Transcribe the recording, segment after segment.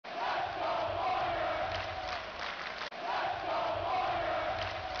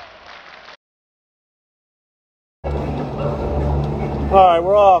Alright,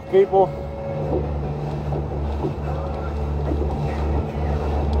 we're off, people.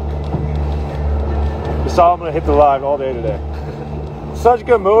 So I'm gonna hit the live all day today. Such a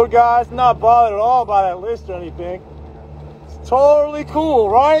good mood, guys. Not bothered at all by that list or anything. It's totally cool,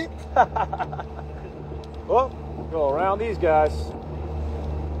 right? Well, go around these guys.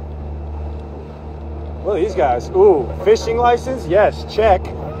 Look at these guys. Ooh, fishing license? Yes, check.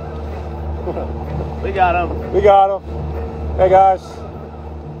 We got them. We got them. Hey, guys.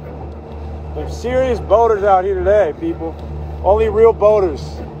 Some serious boaters out here today, people. Only real boaters.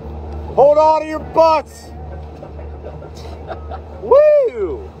 Hold on to your butts.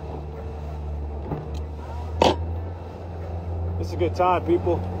 Woo! It's a good time,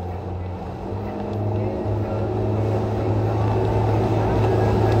 people.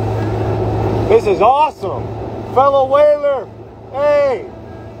 This is awesome. Fellow whaler. Hey,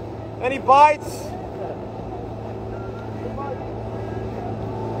 any bites?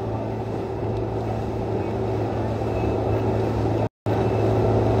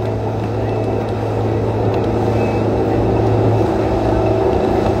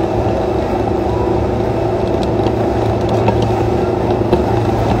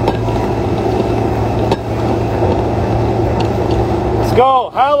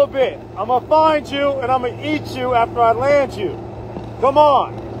 Go, halibut. I'm gonna find you and I'm gonna eat you after I land you. Come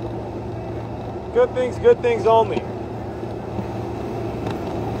on. Good things only.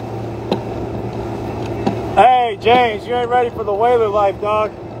 Hey, James, you ain't ready for the whaler life,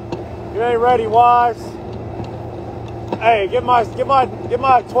 dog. You ain't ready, Wise. Hey, get my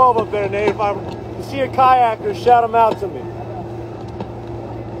 12 up there, Nate. If you see a kayaker, shout him out to me.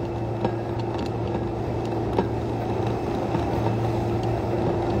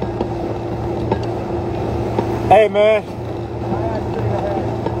 Hey, man.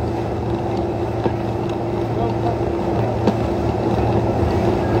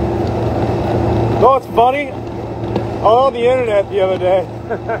 No, it's funny. I was on the internet the other day.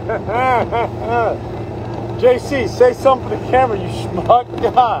 JC, say something to the camera, you schmuck.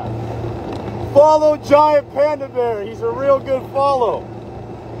 God. Follow Giant Panda Bear. He's a real good follow.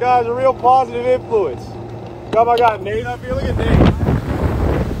 Guy's a real positive influence. Got my guy Nate up here. Look at Nate.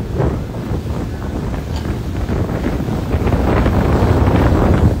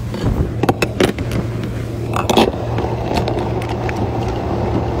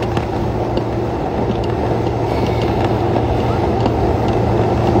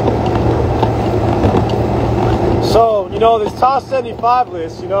 You know, this top 75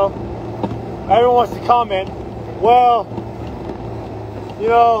 list, you know, everyone wants to comment, well, you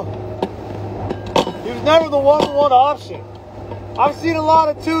know, he was never the one-to-one option. I've seen a lot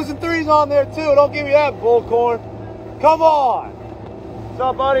of 2s and 3s on there too. Don't give me that bullcorn. Come on. What's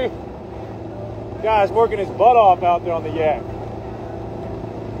up, buddy? Guy's working his butt off out there on the yak.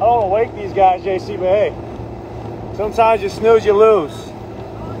 I don't want to wake these guys, JC, but hey, sometimes you snooze, you lose.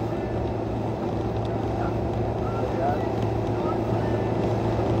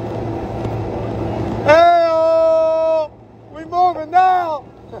 Now.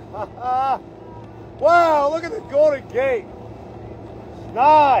 Wow, look at the Golden Gate.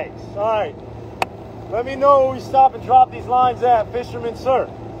 Nice. All right. Let me know where we stop and drop these lines at, fisherman sir.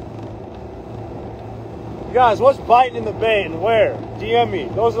 You guys, what's biting in the bay and where? DM me.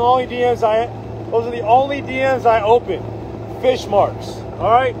 Those are the only DMs I open. Fish marks.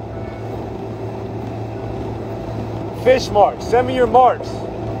 All right? Fish marks. Send me your marks.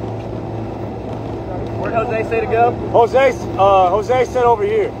 Where'd Jose say to go? Jose said over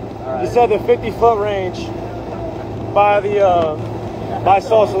here. Right. He said the 50-foot range by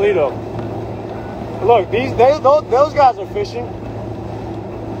Sausalito. Look, those guys are fishing.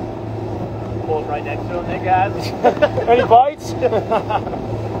 Pulls right next to them, hey guys. Any bites?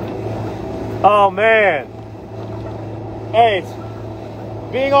 Oh man. Hey, it's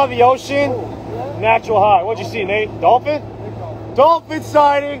being on the ocean, natural high. What'd you see, Nate? Dolphin? Dolphin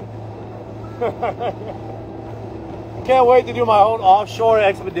sighting. Can't wait to do my own offshore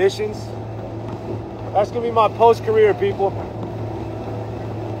expeditions. That's gonna be my post-career, people.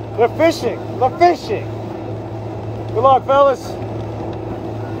 They're fishing. They're fishing. Good luck, fellas.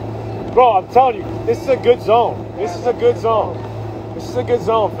 Bro, I'm telling you, this is a good zone. This is a good zone. This is a good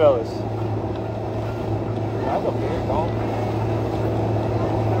zone, fellas. That's a big zone.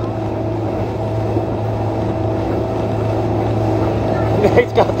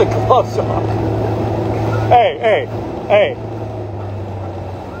 Nate's got the gloves on. Hey.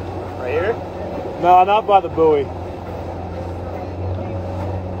 Right here? No, not by the buoy.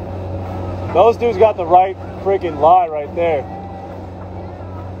 Those dudes got the right freaking lie right there.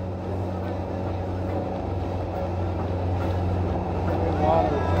 water.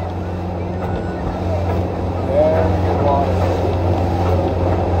 There's water.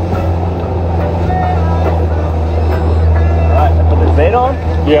 Alright, put this bait on?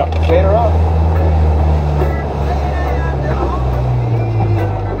 Yeah. Bait her up.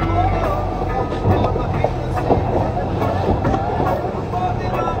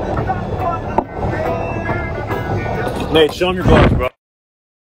 Nate, show him your gloves, bro.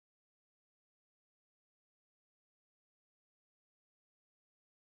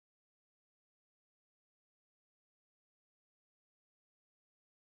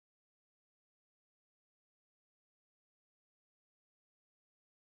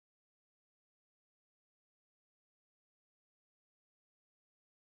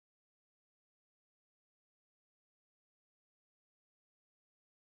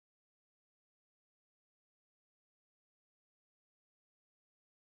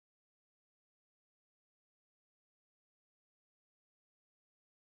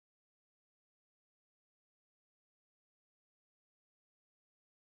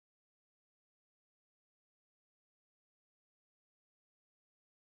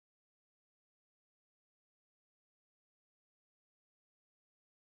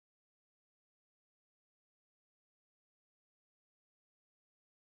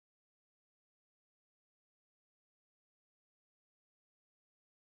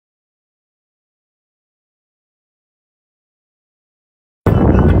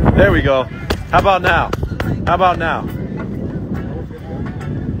 There we go. How about now? How about now?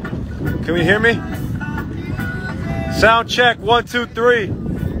 Can we hear me? Sound check, 1, 2, 3.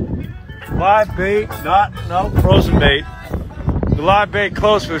 Live bait, no, frozen bait. The live bait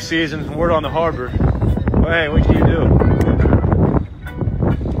closed for the season. Word on the harbor. Oh, hey, what can you do?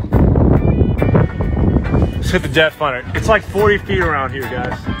 Let's hit the depth finder. It's like 40 feet around here,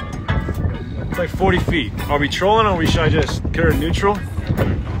 guys. It's like 40 feet. Are we trolling or should I just carry neutral?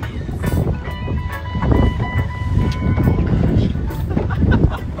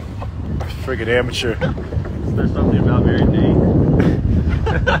 Friggin' amateur. There's something about Mary Nate.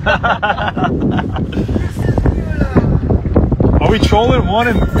 Are we trolling one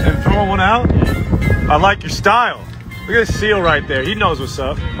and throwing one out? I like your style. Look at this seal right there. He knows what's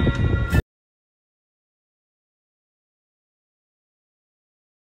up.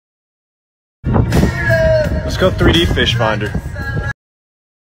 Let's go 3D fish finder.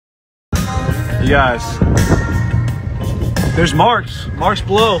 You guys, there's marks. Marks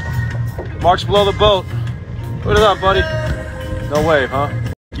below. Marks below the boat. Put it up, buddy. No wave, huh?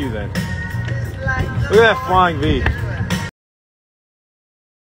 F you then. Look at that flying V.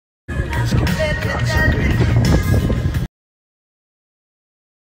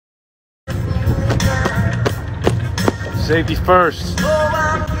 Safety first.